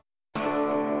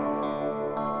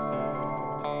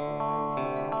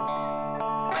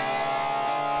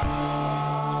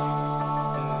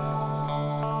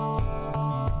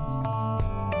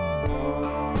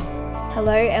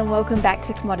Hello and welcome back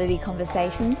to Commodity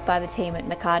Conversations by the team at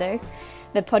Mercado,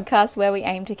 the podcast where we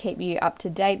aim to keep you up to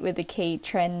date with the key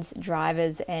trends,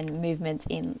 drivers and movements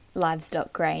in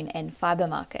livestock, grain and fibre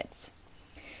markets.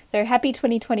 So happy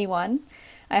 2021.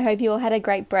 I hope you all had a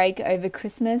great break over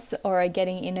Christmas or are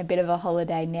getting in a bit of a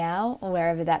holiday now, or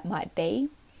wherever that might be.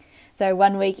 So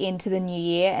 1 week into the new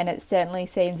year and it certainly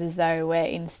seems as though we're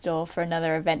in store for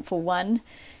another eventful one.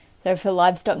 So for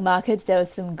livestock markets, there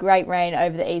was some great rain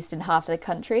over the eastern half of the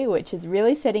country, which is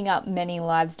really setting up many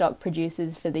livestock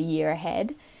producers for the year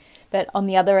ahead. But on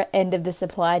the other end of the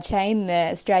supply chain, the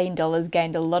Australian dollar's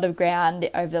gained a lot of ground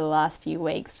over the last few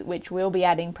weeks, which will be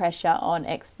adding pressure on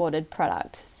exported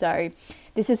product. So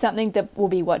this is something that we'll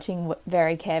be watching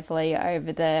very carefully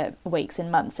over the weeks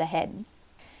and months ahead.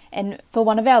 And for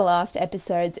one of our last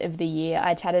episodes of the year,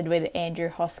 I chatted with Andrew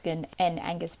Hoskin and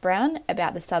Angus Brown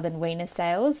about the Southern Weaner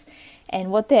sales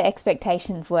and what their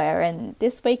expectations were. And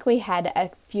this week we had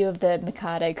a few of the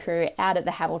Mercado crew out at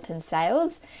the Hamilton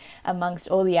sales amongst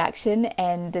all the action,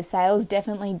 and the sales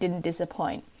definitely didn't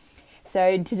disappoint.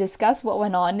 So to discuss what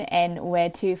went on and where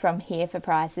to from here for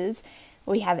prices,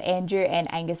 we have Andrew and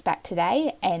Angus back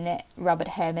today, and Robert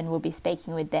Herman will be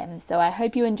speaking with them. So I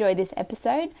hope you enjoy this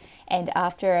episode, and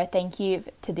after a thank you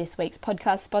to this week's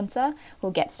podcast sponsor,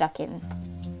 we'll get stuck in.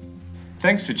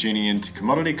 Thanks for tuning in to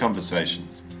Commodity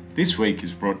Conversations. This week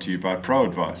is brought to you by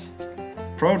ProAdvice.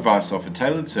 ProAdvice offer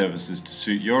tailored services to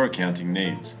suit your accounting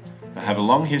needs. They have a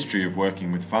long history of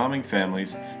working with farming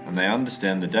families, and they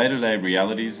understand the day-to-day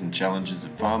realities and challenges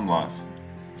of farm life.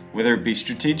 Whether it be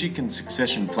strategic and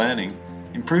succession planning,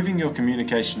 improving your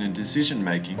communication and decision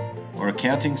making, or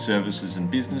accounting services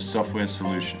and business software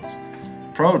solutions,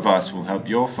 ProAdvice will help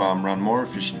your farm run more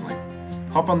efficiently.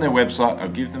 Hop on their website or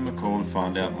give them a call to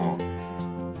find out more.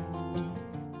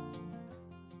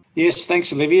 Yes,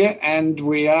 thanks Olivia, and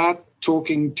we are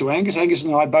talking to Angus. Angus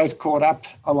and I both caught up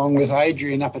along with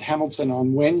Adrian up at Hamilton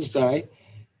on Wednesday,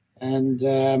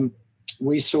 and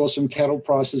we saw some cattle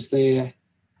prices there,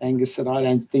 Angus, that I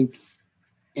don't think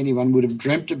anyone would have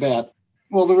dreamt about.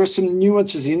 Well, there were some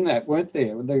nuances in that, weren't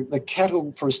there? The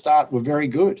cattle, for a start, were very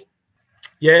good.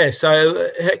 Yeah, so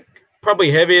probably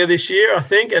heavier this year, I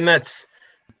think, and that's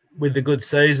with the good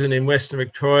season in Western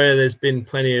Victoria. There's been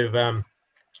plenty of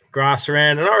grass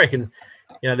around, and I reckon,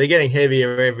 they're getting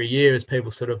heavier every year as people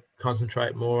sort of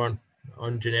concentrate more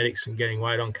on genetics and getting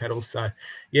weight on cattle. So,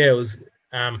 yeah, it was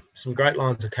some great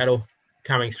lines of cattle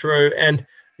coming through. And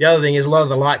the other thing is a lot of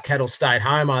the light cattle stayed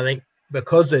home, I think,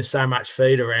 because there's so much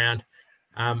feed around.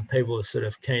 People are sort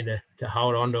of keen to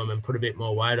hold on to them and put a bit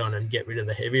more weight on and get rid of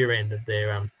the heavier end of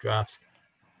their drafts.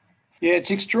 Yeah, it's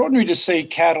extraordinary to see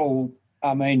cattle,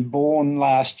 born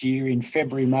last year in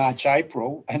February, March,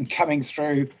 April, and coming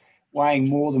through weighing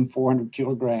more than 400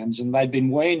 kilograms. And they'd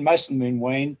been weaned, most of them been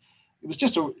weaned. It was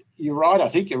just you're right, I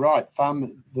think you're right.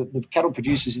 The cattle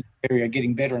producers in the area are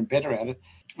getting better and better at it.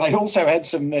 They also had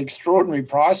some extraordinary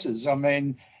prices.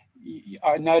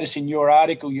 I noticed in your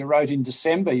article you wrote in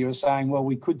December, you were saying, well,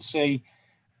 we could see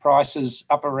prices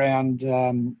up around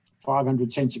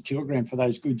 500 cents a kilogram for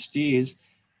those good steers.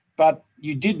 But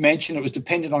you did mention it was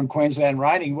dependent on Queensland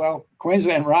raining. Well,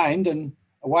 Queensland rained and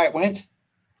away it went.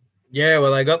 Yeah,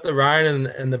 well, they got the rain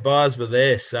and the buyers were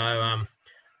there. So,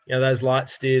 those light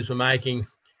steers were making,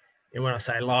 and when I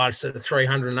say light, sort of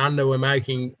 300 and under, we're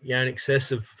making, in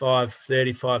excess of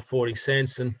 530, 540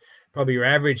 cents. And probably your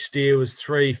average steer was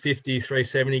 350,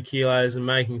 370 kilos and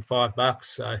making $5.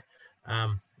 So,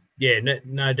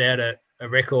 no doubt a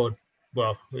record.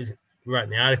 Well, we wrote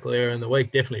in the article earlier in the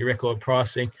week, definitely record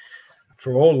pricing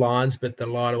for all lines, but the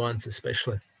lighter ones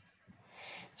especially.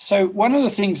 So one of the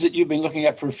things that you've been looking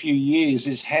at for a few years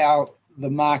is how the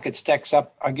market stacks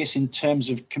up, I guess, in terms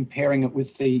of comparing it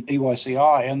with the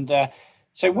EYCI. And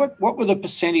so what were the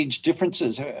percentage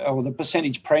differences or the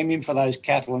percentage premium for those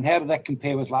cattle, and how did that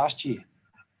compare with last year?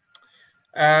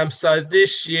 So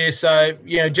this year,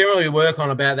 generally we work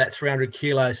on about that 300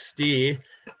 kilo steer.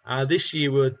 This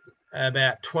year we're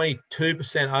about 22%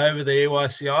 over the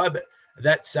EYCI, but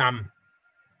that's the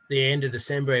end of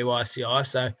December EYCI.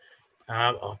 So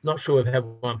I'm not sure we've had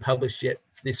one published yet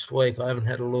this week. I haven't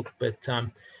had a look, but so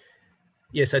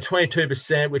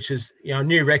 22%, which is a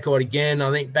new record again. I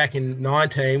think back in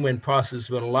 19 when prices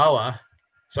were lower,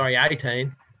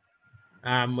 18,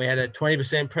 we had a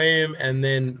 20% premium, and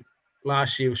then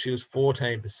last year she was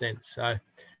 14%. So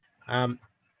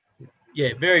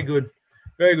very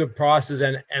good prices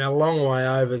and a long way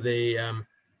over the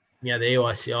the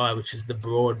EYCI, which is the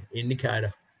broad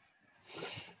indicator.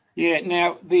 Yeah.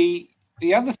 Now the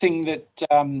other thing that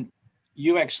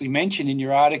you actually mentioned in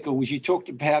your article was you talked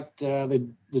about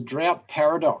the drought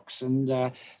paradox,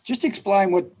 and just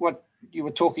explain what you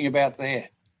were talking about there.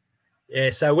 Yeah,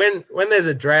 so when there's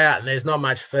a drought and there's not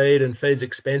much feed and feed's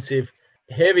expensive,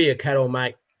 heavier cattle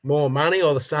make more money,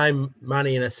 or the same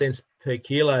money in a sense per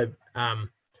kilo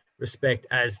respect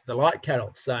as the light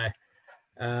cattle. So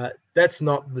that's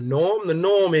not the norm. The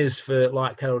norm is for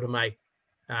light cattle to make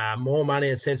more money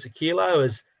in cents a kilo,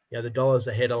 as the dollars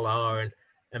a head are lower,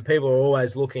 and people are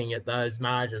always looking at those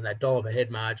margins, that dollar per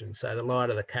head margin. So the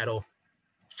lighter the cattle,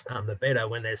 the better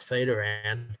when there's feed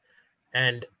around.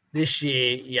 And this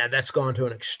year, that's gone to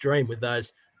an extreme with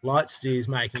those light steers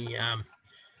making,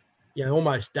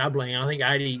 almost doubling. I think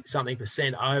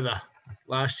 80-something% over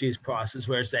last year's prices,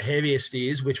 whereas the heavier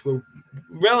steers, which were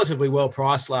relatively well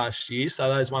priced last year, so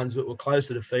those ones that were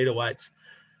closer to feeder weights,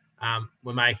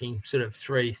 were making sort of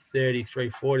 $3.30,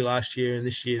 $3.40 last year, and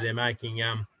this year they're making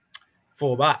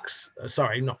 $4.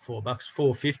 Sorry, not $4,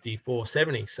 $4.50,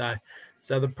 $4.70.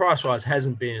 So the price rise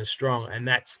hasn't been as strong, and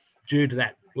that's due to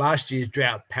that last year's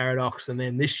drought paradox, and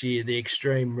then this year the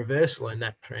extreme reversal in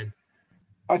that trend.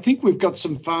 I think we've got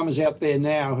some farmers out there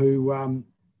now who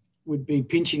would be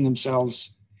pinching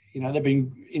themselves. They've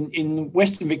been in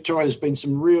Western Victoria. There's been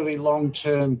some really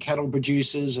long-term cattle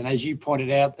producers, and as you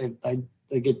pointed out,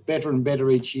 they get better and better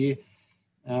each year,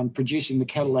 producing the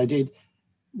cattle they did.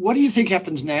 What do you think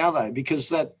happens now, though? Because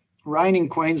that rain in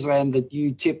Queensland that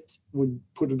you tipped would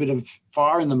put a bit of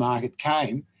fire in the market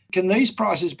came. Can these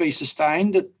prices be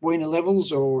sustained at weaner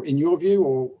levels, or in your view,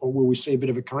 or will we see a bit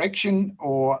of a correction,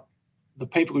 or the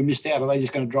people who missed out, are they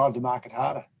just going to drive the market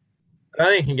harder? I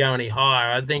don't think it can go any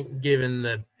higher. I think given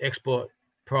the export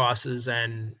prices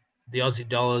and the Aussie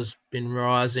dollar's been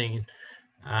rising,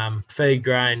 feed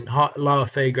grain, lower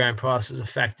feed grain prices are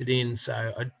factored in.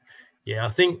 So I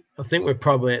think we're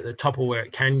probably at the top of where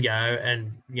it can go,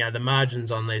 and the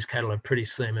margins on these cattle are pretty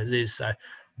slim as is. So I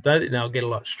don't think they'll get a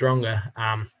lot stronger.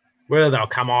 Whether they'll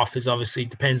come off is obviously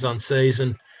depends on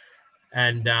season,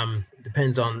 and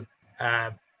depends on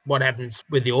what happens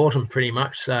with the autumn pretty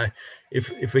much. So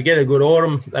if we get a good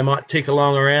autumn, they might tick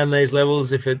along around these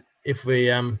levels. If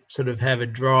we sort of have a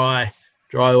dry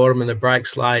autumn and the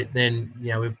breaks late, then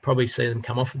we'll probably see them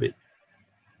come off a bit.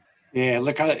 Yeah,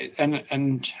 look,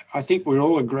 and I think we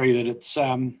all agree that it's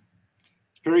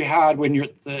very hard when you're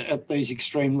at these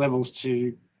extreme levels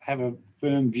to have a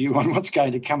firm view on what's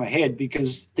going to come ahead,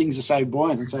 because things are so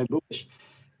buoyant and so bullish.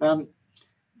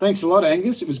 Thanks a lot,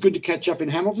 Angus. It was good to catch up in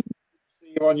Hamilton.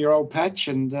 See you on your old patch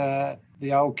and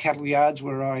the old cattle yards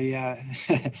where I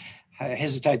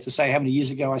hesitate to say how many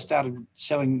years ago I started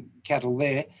selling cattle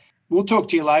there. We'll talk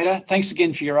to you later. Thanks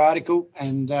again for your article,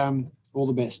 and all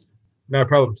the best. No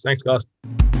problems. Thanks, guys.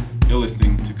 You're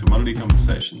listening to Commodity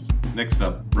Conversations. Next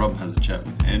up, Rob has a chat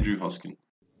with Andrew Hoskin.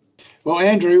 Well,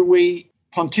 Andrew, we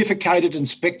pontificated and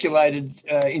speculated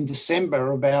in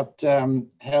December about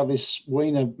how this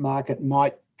weaner market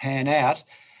might pan out.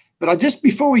 But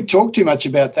before we talk too much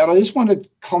about that, I just want to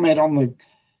comment on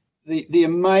the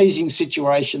amazing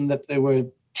situation that there were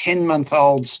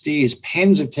 10-month-old steers,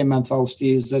 pens of 10-month-old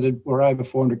steers that were over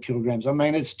 400 kilograms. I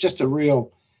mean, it's just a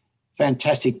real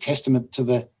fantastic testament to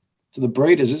the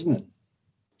breeders, isn't it?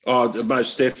 Oh,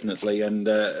 most definitely, and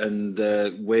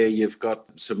where you've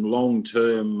got some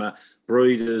long-term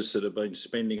breeders that have been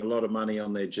spending a lot of money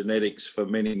on their genetics for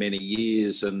many, many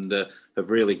years, and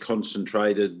have really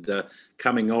concentrated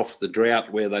coming off the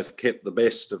drought where they've kept the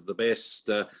best of the best,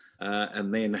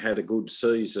 and then had a good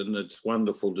season. It's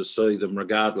wonderful to see them,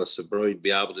 regardless of breed,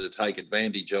 be able to take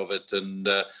advantage of it, and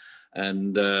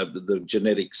the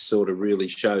genetics sort of really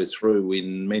show through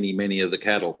in many, many of the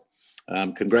cattle.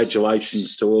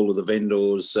 Congratulations to all of the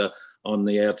vendors on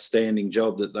the outstanding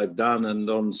job that they've done, and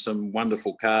on some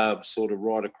wonderful calves sort of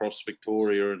right across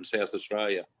Victoria and South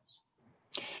Australia.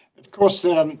 Of course,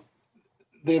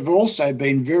 they've also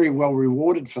been very well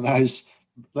rewarded for those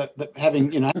that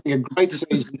having a great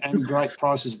season and great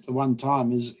prices at the one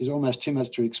time is almost too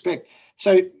much to expect.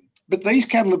 So, but these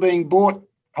cattle are being bought,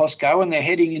 Hosco, and they're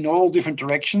heading in all different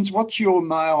directions. What's your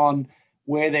mail on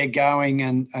where they're going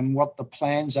and what the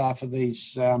plans are for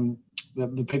these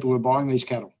the people who are buying these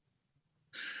cattle?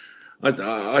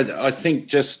 I think,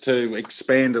 just to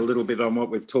expand a little bit on what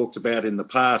we've talked about in the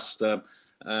past,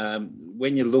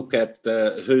 when you look at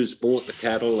who's bought the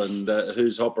cattle and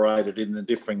who's operated in the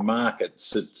different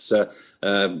markets, it's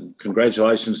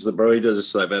congratulations to the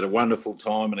breeders. They've had a wonderful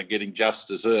time and are getting just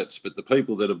desserts. But the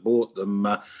people that have bought them,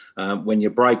 when you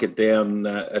break it down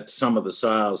at some of the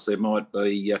sales, there might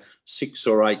be 6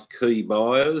 or 8 key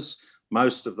buyers.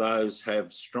 most of those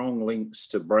have strong links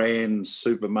to brands,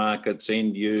 supermarkets,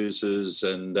 end users,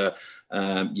 and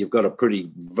you've got a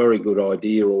very good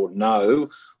idea or know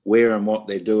where and what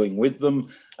they're doing with them.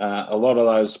 A lot of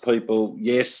those people,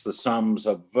 yes, the sums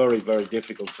are very, very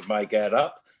difficult to make add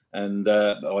up. And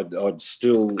I'd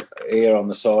still err on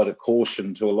the side of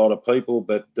caution to a lot of people,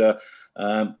 but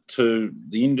to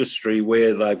the industry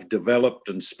where they've developed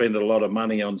and spent a lot of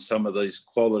money on some of these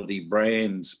quality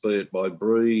brands, be it by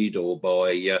breed or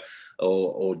by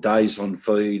or days on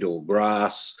feed or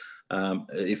grass,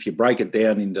 if you break it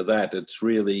down into that, it's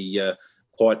really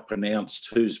quite pronounced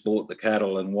who's bought the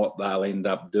cattle and what they'll end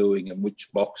up doing and which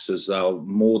boxes they'll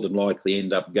more than likely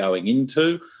end up going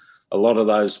into. A lot of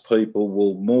those people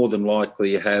will more than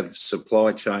likely have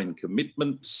supply chain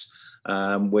commitments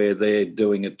where they're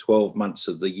doing it 12 months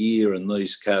of the year, and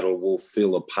these cattle will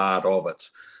fill a part of it.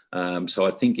 So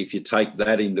I think if you take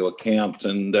that into account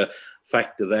and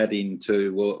factor that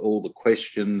into all the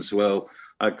questions, well,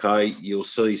 okay, you'll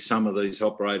see some of these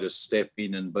operators step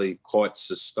in and be quite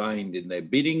sustained in their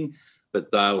bidding, but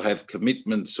they'll have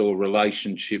commitments or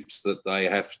relationships that they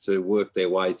have to work their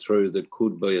way through that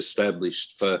could be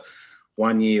established for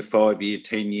 1 year, 5 year,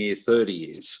 10 year, 30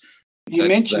 years. You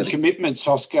mentioned commitments,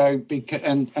 Osco,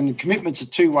 and commitments are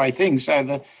two-way things.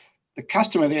 So the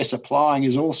customer they're supplying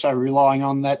is also relying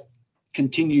on that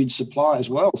continued supply as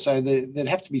well. So there'd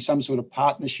have to be some sort of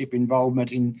partnership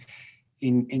involvement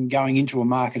in going into a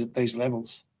market at these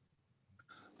levels.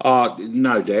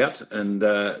 No doubt, and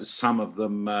some of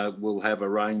them will have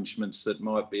arrangements that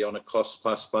might be on a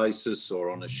cost-plus basis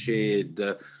or on a shared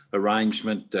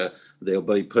arrangement. There'll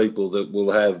be people that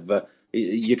will have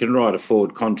you can write a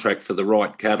forward contract for the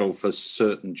right cattle for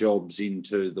certain jobs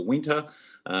into the winter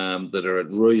that are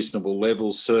at reasonable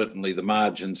levels. Certainly the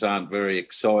margins aren't very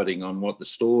exciting on what the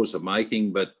stores are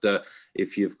making, but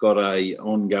if you've got a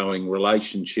ongoing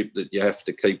relationship that you have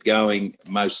to keep going,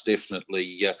 most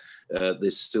definitely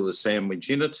there's still a sandwich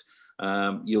in it.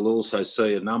 You'll also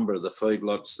see a number of the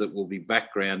feedlots that will be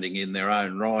backgrounding in their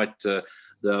own right.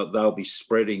 They'll be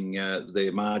spreading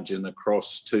their margin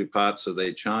across two parts of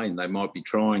their chain. They might be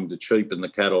trying to cheapen the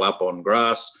cattle up on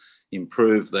grass,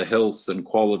 improve the health and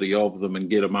quality of them and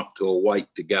get them up to a weight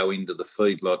to go into the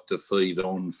feedlot to feed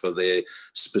on for their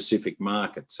specific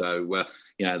market. So,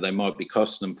 they might be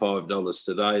costing them $5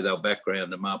 today. They'll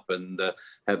background them up and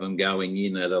have them going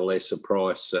in at a lesser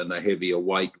price and a heavier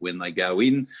weight when they go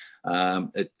in.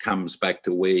 It comes back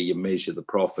to where you measure the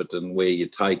profit and where you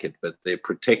take it, but they're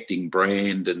protecting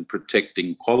brand and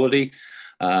protecting quality.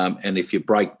 And if you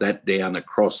break that down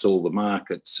across all the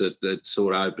markets, it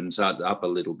sort of opens up a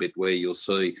little bit where you'll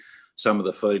see some of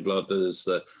the feedlotters,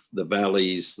 the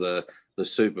valleys, the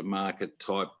supermarket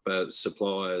type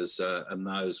suppliers and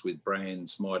those with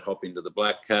brands might hop into the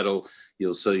black cattle.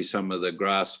 You'll see some of the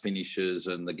grass finishers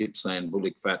and the Gippsland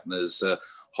bullock fatteners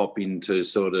hop into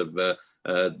sort of the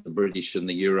British and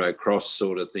the Euro cross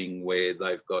sort of thing where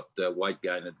they've got weight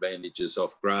gain advantages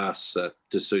off grass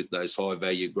to suit those high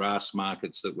value grass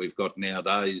markets that we've got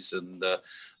nowadays. And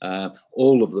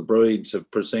all of the breeds have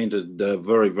presented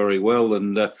very, very well,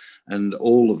 and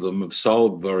all of them have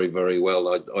sold very, very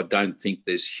well. I don't think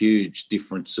there's huge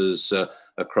differences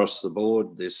across the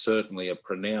board. There's certainly a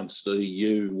pronounced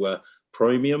EU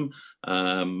premium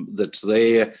that's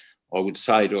there. I would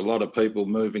say to a lot of people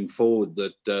moving forward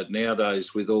that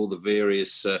nowadays with all the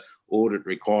various audit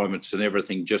requirements and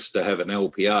everything just to have an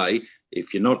LPA,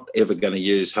 if you're not ever going to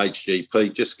use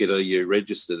HGP, just get EU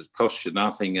registered. It costs you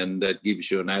nothing and it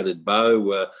gives you an added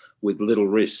bow with little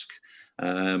risk.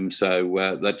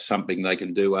 So that's something they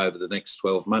can do over the next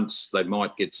 12 months. They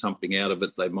might get something out of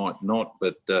it, they might not,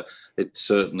 but it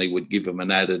certainly would give them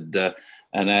an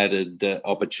added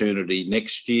opportunity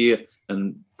next year.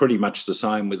 And pretty much the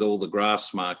same with all the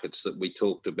grass markets that we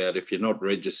talked about. If you're not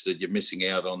registered, you're missing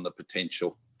out on the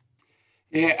potential.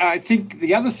 Yeah, I think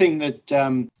the other thing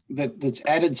that's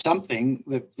added something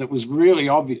that was really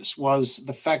obvious was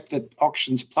the fact that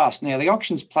Auctions Plus. Now, the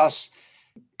Auctions Plus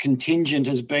contingent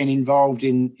has been involved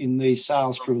in these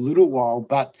sales for a little while,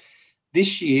 but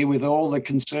this year, with all the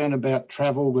concern about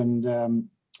travel and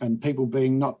people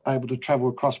being not able to travel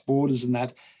across borders and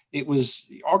that,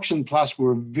 Auction Plus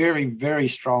were a very, very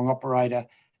strong operator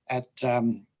at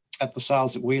the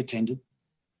sales that we attended.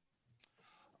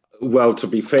 Well, to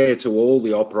be fair to all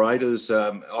the operators,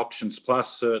 Auctions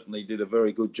Plus certainly did a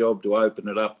very good job to open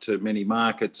it up to many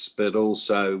markets, but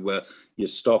also your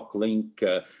Stocklink,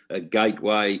 a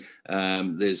Gateway,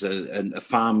 there's a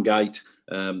farm gate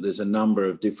There's a number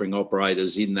of different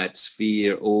operators in that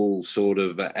sphere, all sort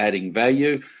of adding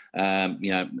value.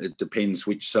 It depends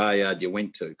which sale yard you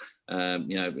went to.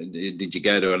 Did you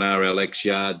go to an RLX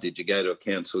yard? Did you go to a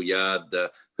council yard?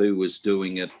 Who was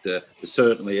doing it?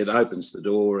 Certainly it opens the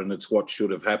door, and it's what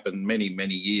should have happened many,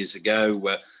 many years ago.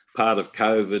 Part of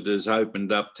COVID has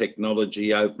opened up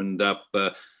technology, opened up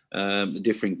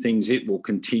different things. It will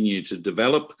continue to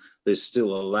develop. There's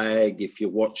still a lag if you're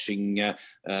watching a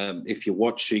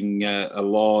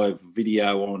live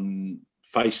video on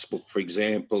Facebook, for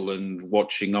example, and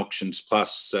watching Auctions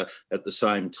Plus at the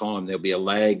same time. There'll be a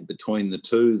lag between the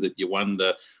two that you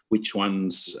wonder which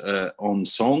one's on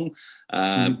song.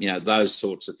 Those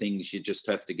sorts of things you just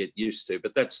have to get used to.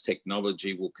 But that's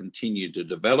technology will continue to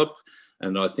develop.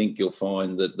 And I think you'll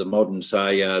find that the modern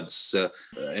sale yards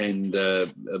and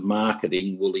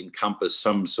marketing will encompass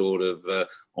some sort of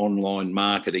online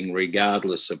marketing,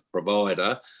 regardless of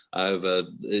provider.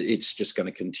 It's just going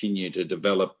to continue to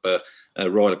develop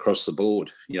right across the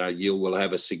board. You will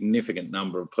have a significant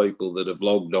number of people that have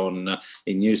logged on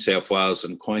in New South Wales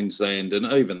and Queensland, and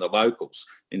even the locals.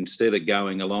 Instead of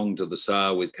going along to the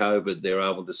sale with COVID, they're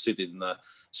able to sit in the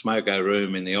smoko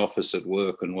room in the office at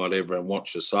work and whatever and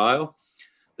watch a sale.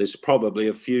 There's probably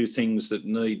a few things that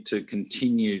need to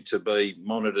continue to be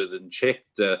monitored and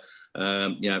checked. They've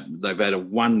had a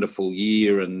wonderful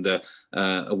year and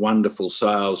a wonderful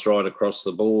sales right across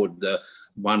the board.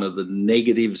 One of the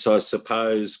negatives, I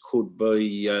suppose, could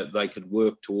be they could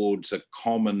work towards a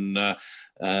common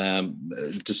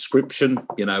description.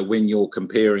 When you're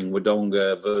comparing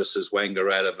Wodonga versus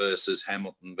Wangaratta versus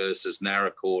Hamilton versus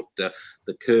Naracoorte,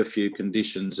 the curfew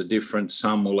conditions are different.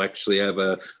 Some will actually have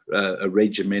a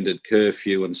regimented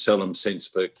curfew and sell them cents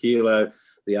per kilo.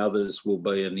 The others will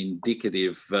be an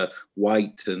indicative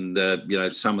weight, and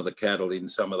some of the cattle in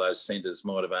some of those centres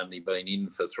might have only been in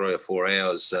for 3 or 4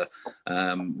 hours.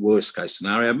 Worst case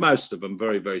scenario. Most of them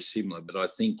very, very similar, but I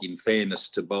think in fairness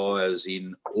to buyers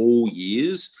in all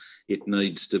years, it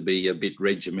needs to be a bit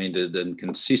regimented and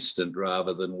consistent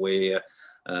rather than where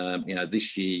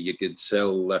this year you could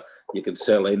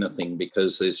sell anything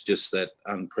because there's just that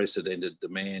unprecedented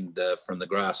demand from the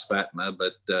grass fattener.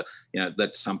 But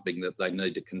that's something that they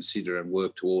need to consider and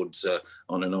work towards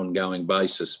on an ongoing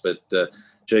basis. But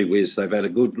gee whiz, they've had a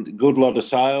good lot of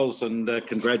sales, and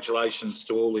congratulations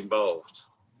to all involved.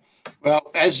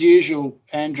 Well, as usual,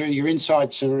 Andrew, your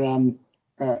insights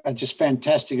are just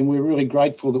fantastic, and we're really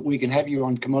grateful that we can have you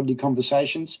on Commodity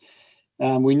Conversations.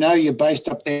 We know you're based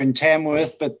up there in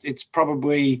Tamworth, but it's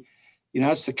probably,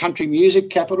 it's the country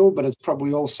music capital, but it's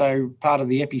probably also part of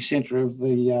the epicentre of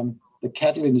the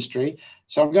cattle industry.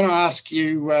 So I'm going to ask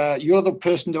you, you're the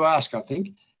person to ask, I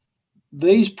think.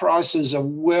 These prices are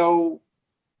well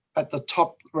at the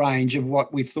top range of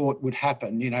what we thought would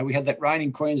happen. We had that rain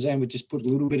in Queensland, we just put a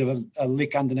little bit of a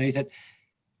lick underneath it.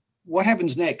 What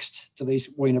happens next to these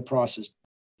weaner prices?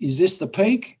 Is this the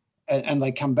peak and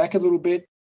they come back a little bit?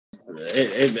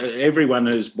 Everyone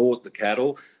who's bought the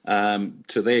cattle,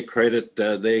 to their credit,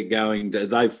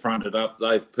 they've fronted up,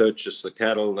 they've purchased the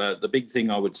cattle. The big thing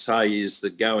I would say is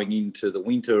that going into the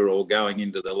winter or going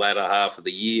into the latter half of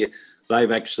the year,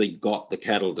 they've actually got the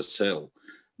cattle to sell.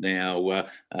 Now,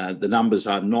 the numbers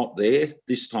are not there.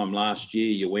 This time last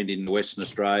year, you went into Western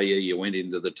Australia, you went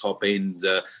into the top end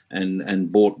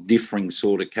and bought differing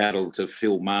sort of cattle to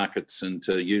fill markets and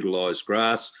to utilise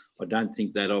grass. I don't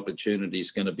think that opportunity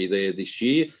is going to be there this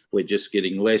year. We're just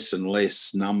getting less and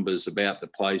less numbers about the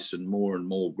place and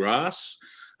more grass.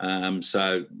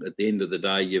 So at the end of the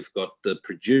day, you've got the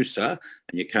producer,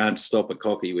 and you can't stop a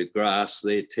cocky with grass.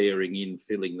 They're tearing in,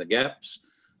 filling the gaps.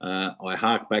 I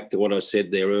hark back to what I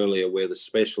said there earlier, where the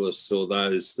specialists or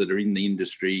those that are in the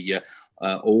industry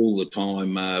all the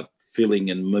time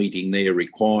filling and meeting their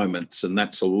requirements, and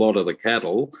that's a lot of the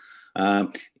cattle.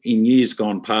 In years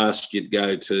gone past, you'd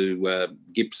go to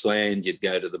Gippsland, you'd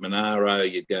go to the Monaro,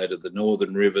 you'd go to the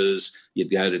Northern Rivers,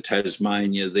 you'd go to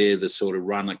Tasmania. They're the sort of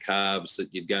runner calves that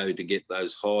you'd go to get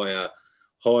those higher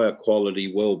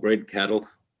quality, well-bred cattle.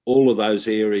 All of those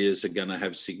areas are going to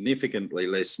have significantly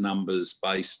less numbers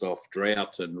based off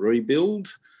drought and rebuild.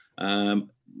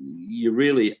 You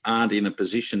really aren't in a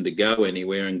position to go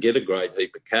anywhere and get a great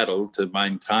heap of cattle to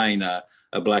maintain a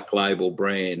black label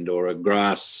brand or a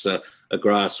grass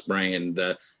brand.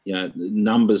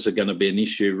 Numbers are going to be an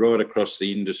issue right across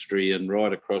the industry and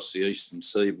right across the eastern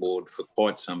seaboard for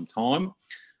quite some time.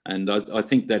 And I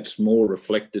think that's more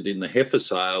reflected in the heifer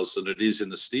sales than it is in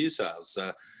the steer sales.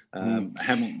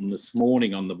 Hamilton this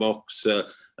morning on the box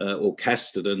or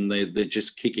Casterton, they're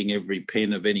just kicking every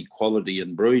pen of any quality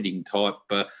and breeding type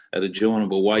at a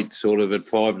joinable weight, sort of at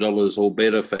 $5 or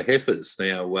better for heifers.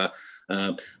 Now,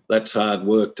 that's hard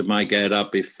work to make add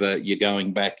up if you're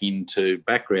going back into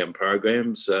background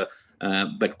programs,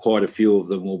 but quite a few of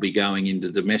them will be going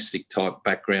into domestic type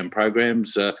background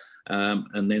programs,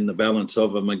 and then the balance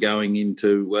of them are going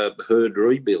into herd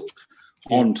rebuild.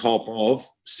 On top of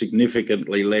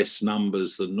significantly less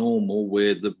numbers than normal,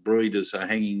 where the breeders are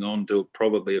hanging on to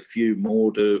probably a few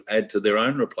more to add to their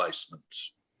own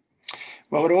replacements.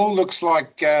 Well, it all looks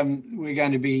like we're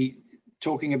going to be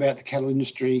talking about the cattle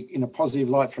industry in a positive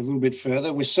light for a little bit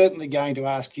further. We're certainly going to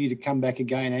ask you to come back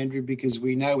again, Andrew, because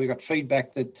we know we've got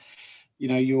feedback that,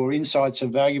 your insights are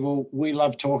valuable. We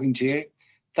love talking to you.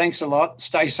 Thanks a lot.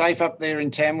 Stay safe up there in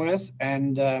Tamworth,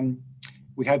 and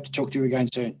we hope to talk to you again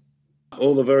soon.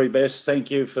 All the very best.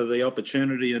 Thank you for the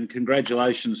opportunity, and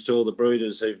congratulations to all the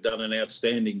breeders who've done an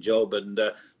outstanding job and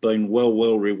been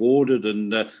well rewarded.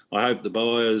 And I hope the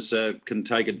buyers can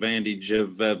take advantage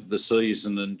of the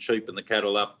season and cheapen the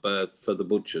cattle up for the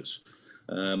butchers.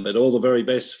 But all the very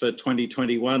best for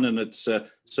 2021, and it's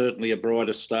certainly a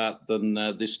brighter start than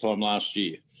this time last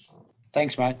year.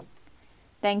 Thanks, mate.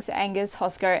 Thanks, Angus,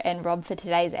 Hosco and Rob for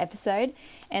today's episode.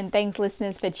 And thanks,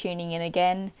 listeners, for tuning in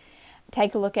again.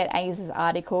 Take a look at Angus's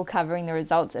article covering the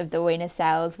results of the weaner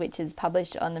sales, which is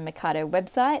published on the Mecardo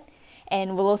website.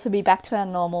 And we'll also be back to our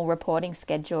normal reporting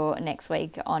schedule next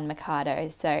week on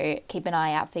Mecardo, so keep an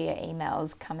eye out for your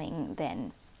emails coming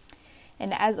then.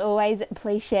 And as always,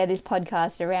 please share this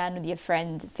podcast around with your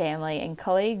friends, family and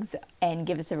colleagues, and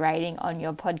give us a rating on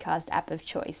your podcast app of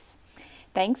choice.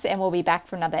 Thanks, and we'll be back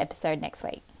for another episode next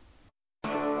week.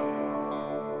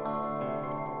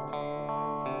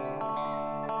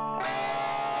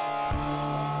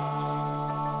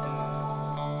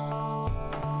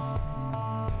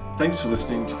 Thanks for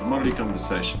listening to Commodity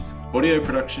Conversations, audio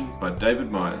production by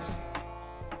David Myers.